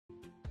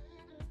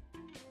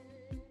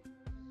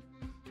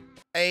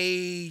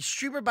A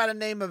streamer by the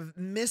name of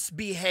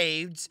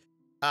MissBehaved.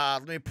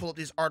 Let me pull up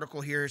this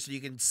article here so you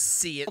can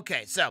see it.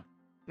 Okay, so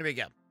here we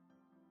go.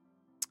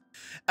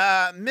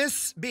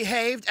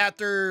 Misbehaved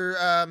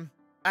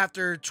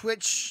after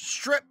Twitch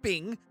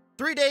stripping,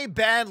 3-day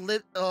ban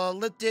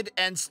lifted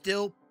and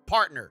still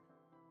partner.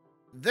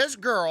 This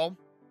girl,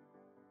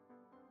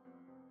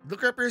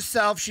 look her up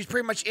yourself. She's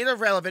pretty much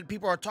irrelevant.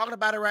 People are talking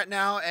about her right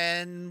now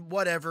and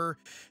whatever.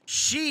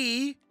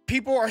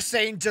 People are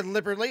saying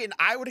deliberately, and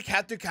I would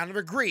have to kind of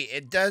agree.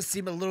 It does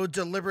seem a little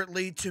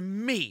deliberately to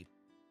me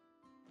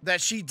that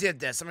she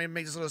did this. I'm going to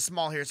make this a little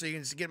small here so you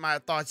can get my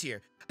thoughts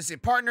here. Let's see.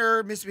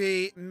 Partner,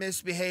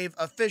 misbehave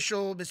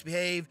official,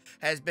 misbehave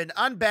has been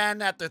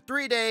unbanned after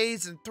 3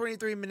 days and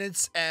 23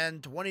 minutes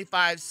and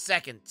 25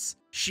 seconds.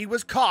 She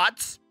was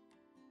caught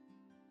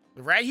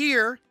right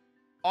here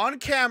on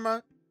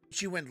camera.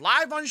 She went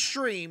live on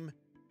stream,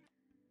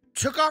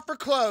 took off her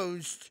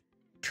clothes,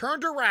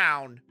 turned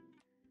around,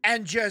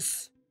 and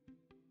just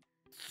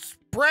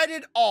spread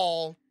it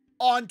all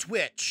on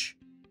Twitch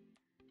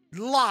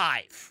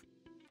live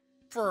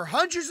for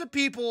hundreds of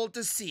people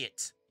to see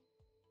it.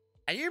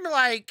 And you're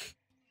like,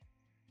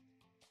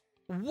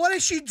 what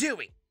is she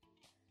doing?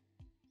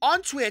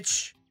 On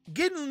Twitch,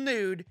 getting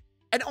nude,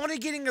 and only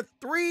getting a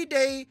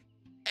 3-day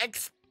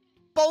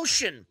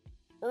expulsion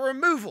or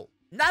removal.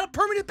 Not a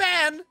permanent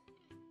ban,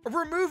 a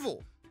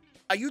removal.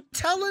 Are you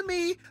telling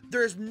me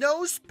there's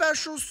no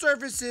special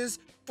services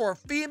for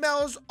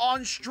females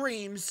on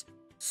streams,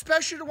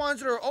 especially the ones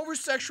that are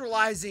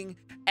over-sexualizing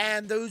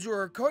and those who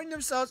are putting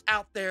themselves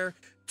out there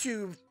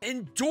to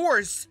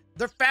endorse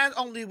their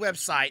fan-only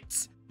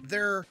websites,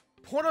 their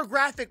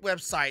pornographic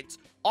websites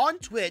on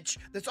Twitch?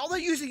 That's all they're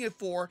using it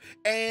for,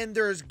 and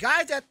there's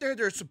guys out there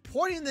that are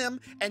supporting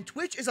them, and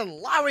Twitch is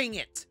allowing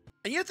it.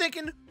 And you're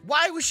thinking,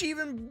 why would she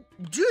even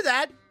do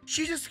that?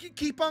 She just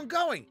keep on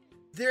going.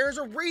 There's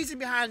a reason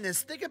behind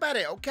this. Think about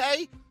it,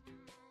 okay?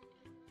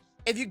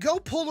 If you go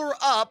pull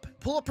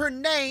up her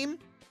name,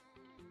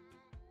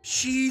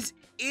 she's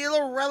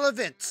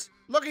irrelevant.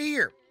 Look at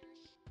here.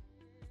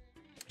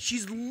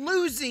 She's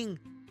losing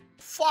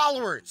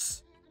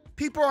followers.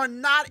 People are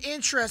not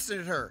interested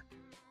in her.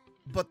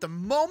 But the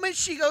moment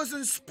she goes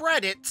and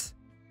spread it,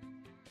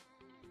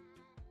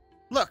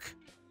 look,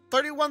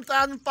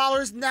 31,000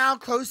 followers now,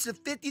 close to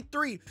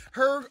 53.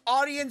 Her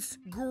audience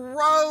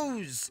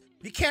grows.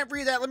 You can't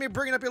read that. Let me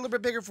bring it up a little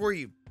bit bigger for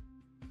you.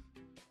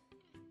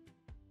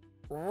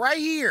 Right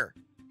here.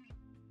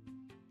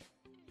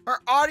 Her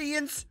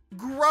audience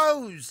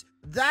grows.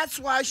 That's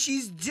why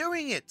she's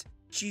doing it.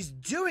 She's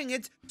doing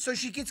it so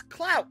she gets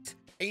clout.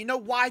 And you know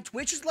why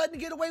Twitch is letting her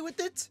get away with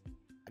it?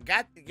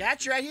 I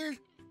got you right here.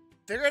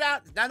 Figure it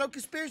out. It's not no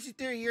conspiracy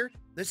theory here.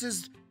 This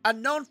is a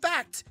known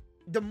fact.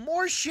 The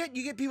more shit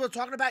you get people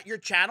talking about your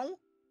channel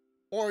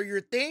or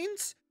your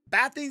things,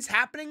 bad things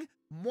happening,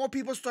 more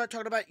people start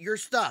talking about your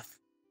stuff.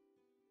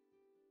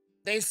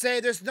 They say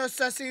there's no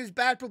such thing as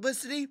bad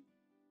publicity.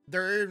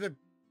 There are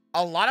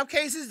a lot of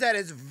cases that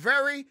is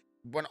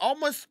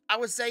almost, I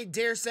would say,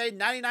 dare say,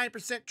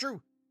 99%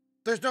 true.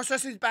 There's no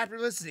such thing as bad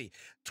publicity.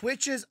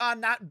 Twitch is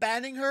not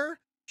banning her.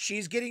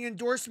 She's getting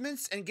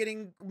endorsements and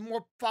getting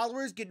more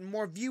followers, getting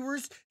more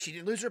viewers. She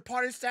didn't lose her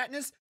party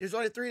status. There's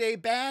only a 3-day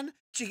ban.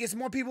 She gets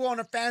more people on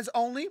her fans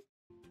only.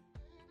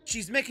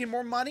 She's making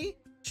more money.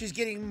 She's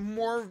getting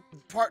more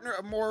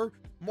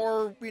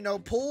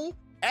pull.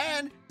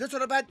 And they're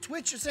talking about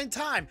Twitch at the same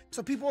time.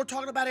 So people are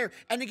talking about her.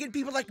 And again,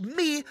 people like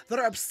me that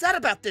are upset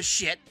about this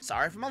shit,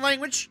 sorry for my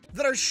language,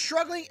 that are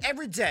struggling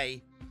every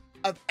day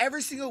of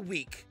every single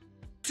week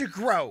to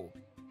grow.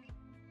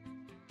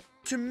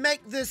 To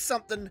make this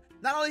something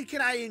not only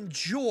can I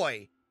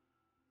enjoy,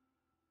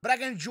 but I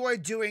can enjoy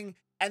doing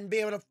and be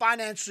able to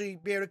financially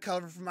be able to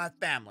cover for my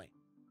family.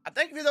 I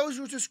thank you for those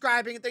who are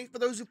subscribing, and thank you for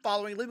those who are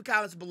following. Leave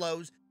comments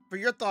below for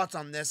your thoughts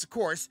on this, of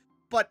course.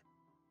 But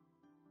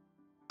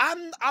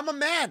I'm a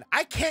man.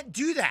 I can't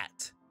do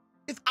that.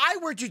 If I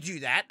were to do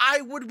that,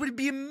 I would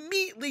be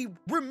immediately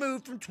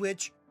removed from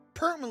Twitch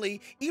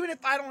permanently, even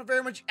if I don't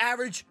very much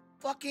average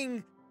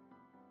fucking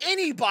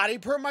anybody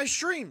per my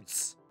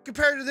streams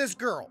compared to this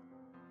girl.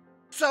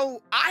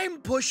 So I'm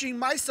pushing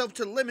myself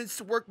to limits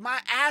to work my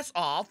ass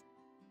off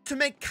to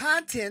make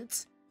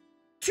content,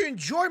 to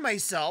enjoy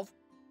myself,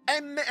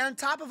 and on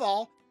top of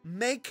all,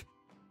 make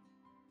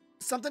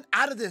something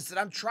out of this that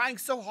I'm trying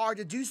so hard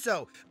to do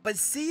so. But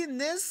seeing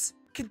this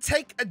can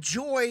take a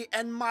joy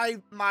and my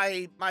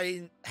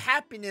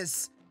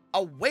happiness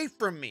away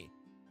from me.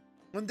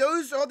 When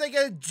those, all they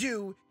gotta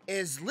do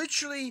is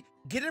literally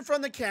get in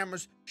front of the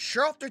cameras,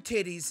 show off their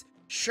titties,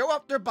 show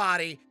off their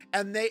body,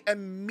 and they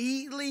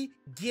immediately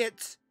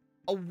get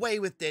away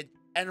with it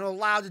and are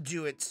allowed to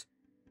do it.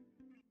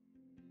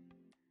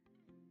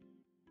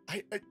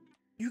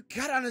 You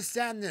gotta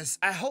understand this.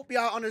 I hope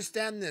y'all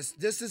understand this.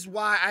 This is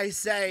why I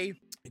say,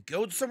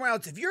 go somewhere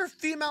else. If you're a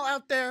female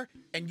out there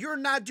and you're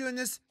not doing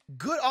this,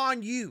 good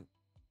on you.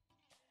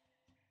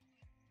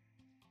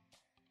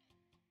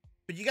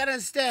 But you gotta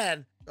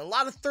understand, a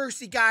lot of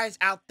thirsty guys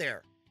out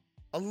there.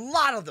 A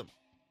lot of them.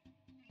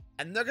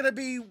 And they're gonna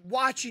be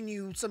watching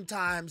you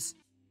sometimes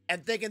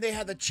and thinking they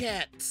have the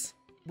chance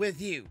with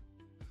you.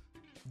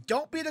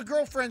 Don't be the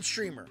girlfriend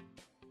streamer.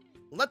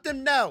 Let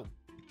them know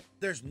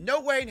there's no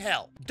way in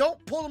hell.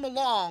 Don't pull them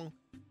along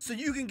so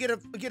you can get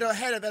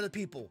ahead of other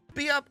people.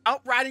 Be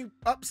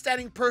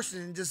upstanding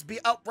person and just be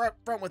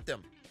upfront with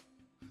them.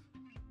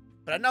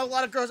 But I know a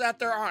lot of girls out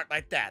there aren't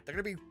like that. They're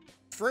gonna be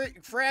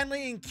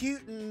friendly and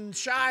cute and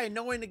shy, and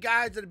knowing the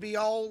guys that'd be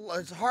all,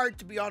 it's hard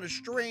to be on a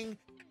string,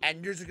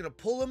 and you're just gonna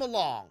pull them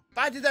along. If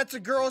I did that to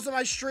girls on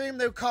my stream,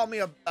 they would call me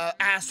a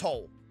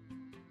asshole.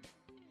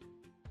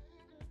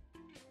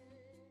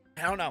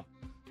 I don't know.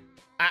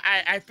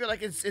 I feel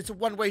like it's a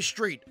one-way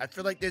street. I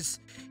feel like it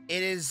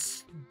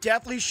is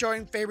definitely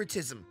showing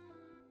favoritism.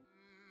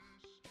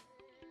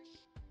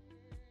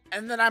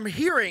 And then I'm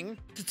hearing,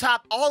 to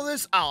top all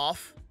this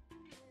off,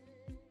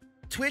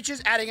 Twitch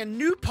is adding a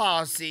new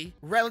policy,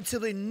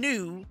 relatively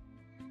new,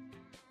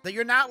 that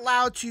you're not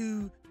allowed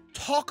to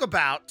talk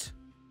about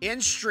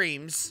in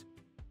streams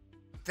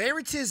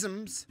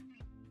favoritisms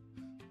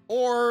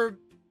or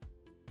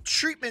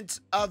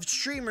treatment of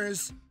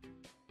streamers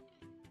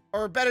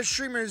or better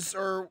streamers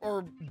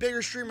or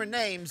bigger streamer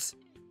names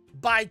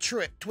by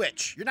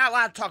Twitch. You're not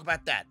allowed to talk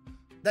about that.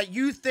 That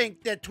you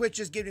think that Twitch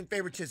is giving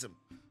favoritism.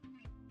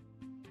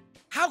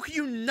 How can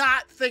you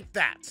not think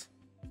that?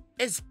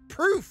 It's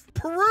proof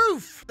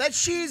that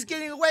she's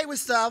getting away with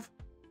stuff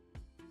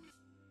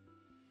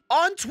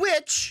on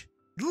Twitch,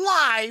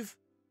 live,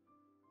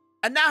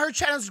 and now her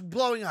channel's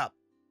blowing up.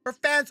 Her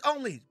fans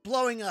only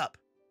blowing up.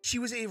 She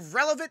was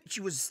irrelevant, she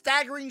was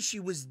staggering,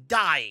 she was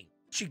dying.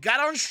 She got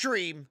on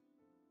stream,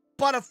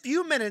 bought a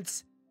few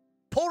minutes,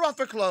 pulled off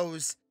her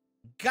clothes,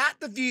 got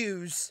the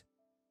views,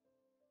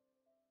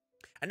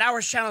 and now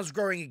her channel's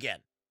growing again.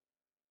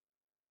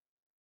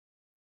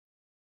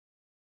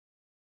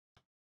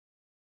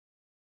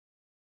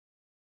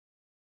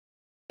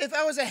 If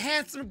I was a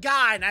handsome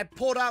guy and I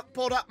pulled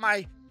out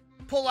my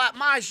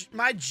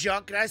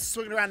junk and I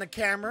swing it around the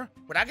camera,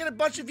 would I get a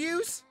bunch of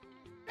views?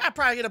 I'd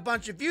probably get a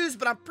bunch of views,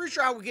 but I'm pretty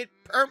sure I would get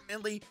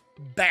permanently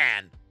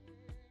banned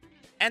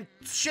and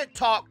shit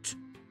talked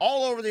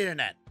all over the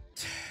internet.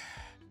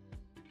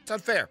 It's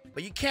unfair,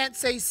 but you can't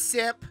say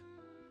simp.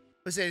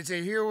 Let's say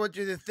hear what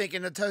you're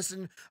thinking. The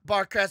Toastin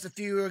broadcast a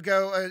few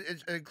ago,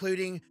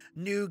 including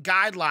new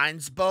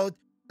guidelines, both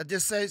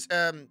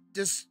disgusting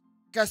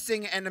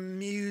and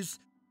amused.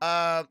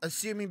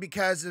 Assuming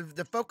because of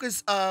the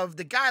focus of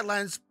the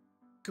guidelines,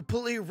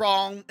 completely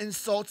wrong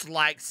insults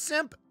like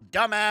simp,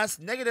 dumbass,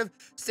 negative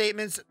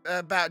statements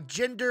about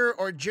gender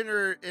or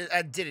gender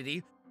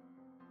identity,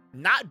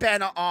 not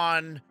banned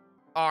on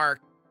our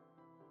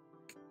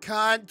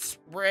cunt,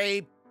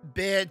 rape,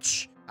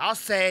 bitch. I'll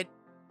say it.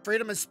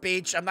 Freedom of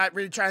speech. I'm not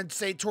really trying to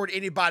say it toward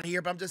anybody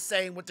here, but I'm just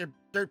saying what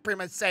they're pretty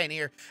much saying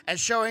here. And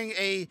showing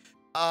a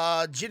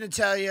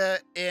genitalia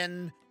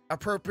in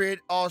appropriate,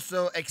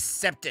 also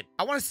accepted.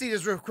 I want to see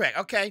this real quick.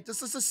 Okay,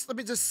 let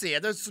me just see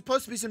it. There's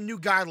supposed to be some new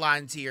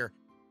guidelines here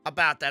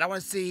about that. I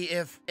want to see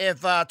if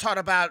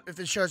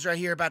it shows right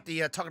here about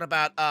the talking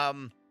about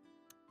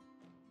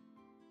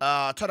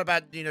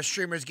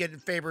streamers getting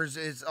favors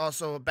is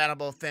also a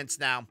bannable offense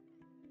now.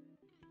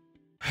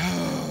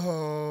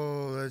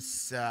 Oh,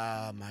 let's,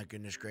 my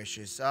goodness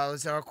gracious.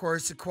 Let's, of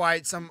course,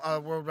 quite some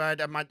worldwide.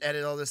 I might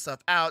edit all this stuff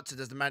out, so it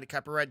doesn't matter.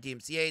 Copyright,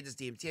 DMCA, this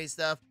DMCA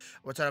stuff.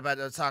 We're talking about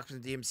the talks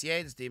with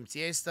DMCA, this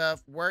DMCA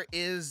stuff. Where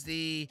is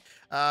the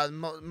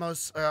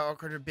most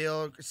awkward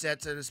bill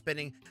set to the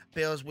spending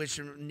bills, which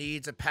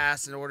needs a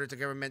pass in order to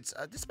governments?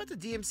 This about the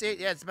DMCA?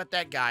 Yeah, it's about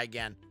that guy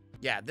again.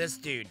 Yeah, this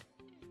dude.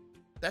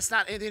 That's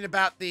not anything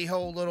about the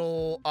whole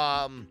little,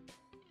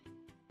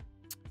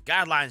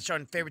 guidelines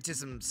showing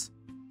favoritisms.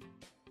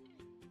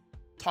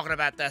 Talking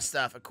about that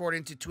stuff,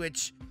 according to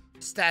Twitch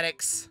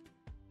statics.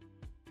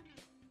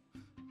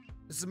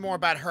 This is more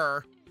about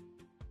her.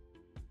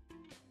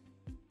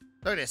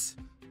 Look at this.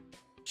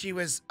 She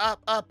was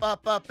up,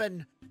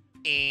 and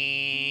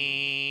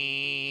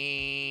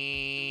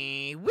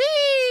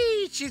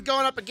whee! She's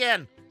going up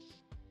again.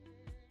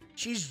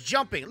 She's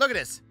jumping. Look at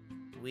this.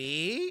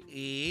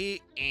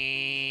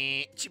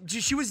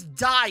 She was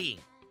dying.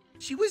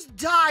 She was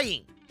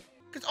dying.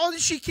 Because all that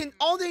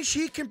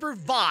she can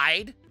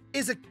provide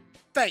is a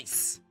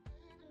face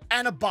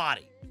and a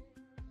body.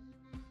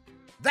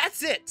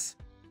 That's it.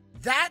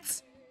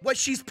 That's what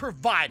she's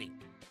providing.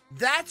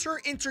 That's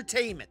her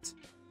entertainment.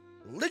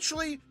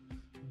 Literally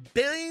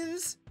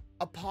billions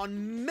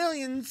upon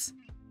millions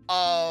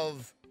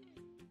of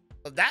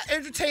that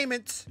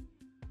entertainment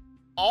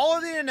all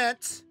over the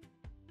internet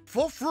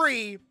for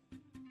free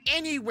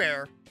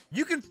anywhere.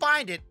 You can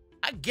find it.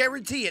 I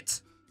guarantee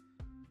it.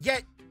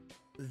 Yet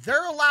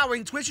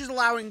Twitch is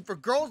allowing for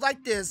girls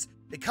like this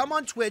to come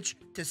on Twitch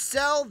to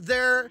sell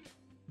their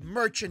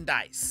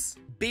merchandise,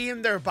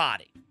 being their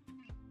body.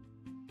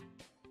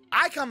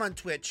 I come on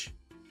Twitch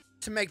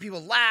to make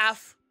people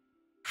laugh,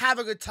 have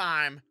a good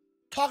time,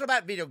 talk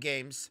about video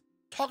games,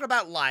 talk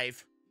about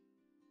life,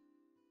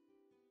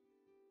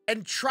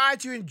 and try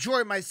to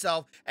enjoy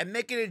myself and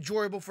make it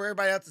enjoyable for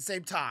everybody else at the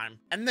same time.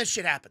 And this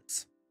shit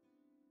happens.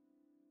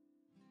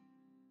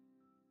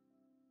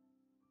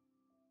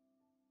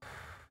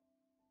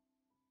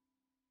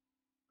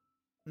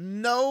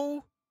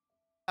 No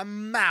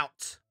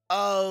amount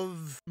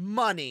of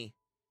money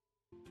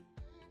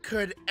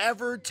could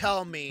ever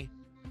tell me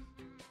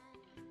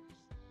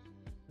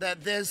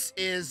that this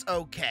is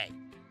okay.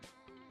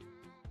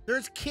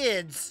 There's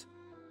kids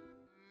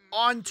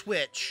on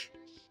Twitch,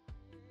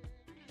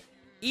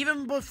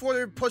 even before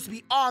they're supposed to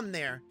be on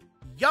there,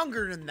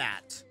 younger than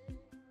that,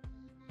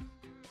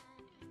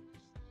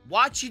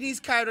 watching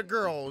these kind of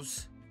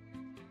girls,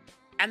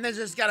 and then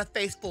just got a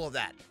face full of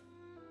that.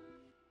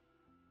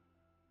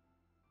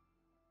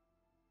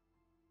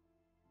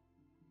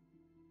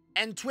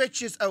 And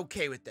Twitch is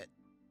okay with it,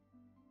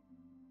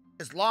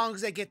 as long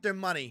as they get their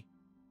money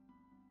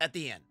at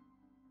the end.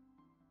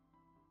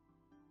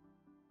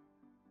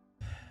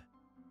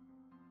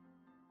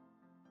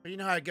 But you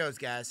know how it goes,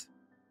 guys.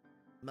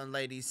 My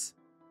ladies,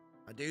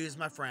 my dudes,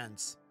 my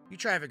friends. You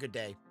try to have a good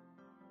day.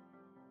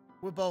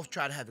 We'll both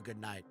try to have a good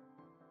night.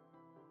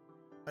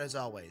 But as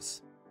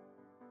always,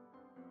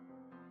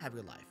 have a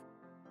good life.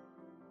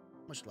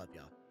 Much love,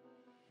 y'all.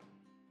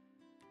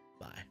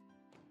 Bye.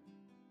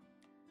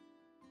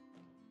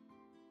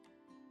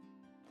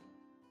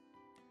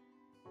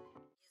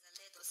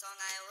 Song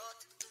I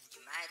wrote,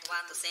 you might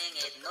want to sing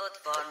it note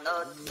for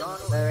note.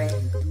 Don't worry,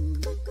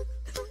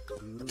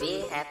 be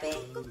happy.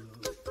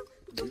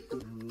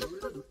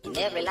 In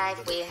every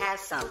life we have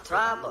some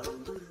trouble,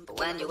 but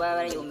when you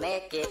worry you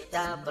make it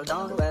double.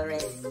 Don't worry,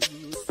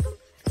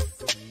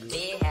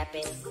 be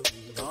happy.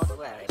 Don't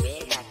worry,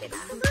 be happy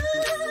now.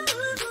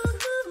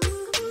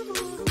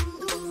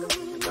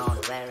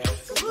 Don't worry,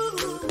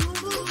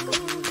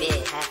 be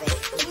happy.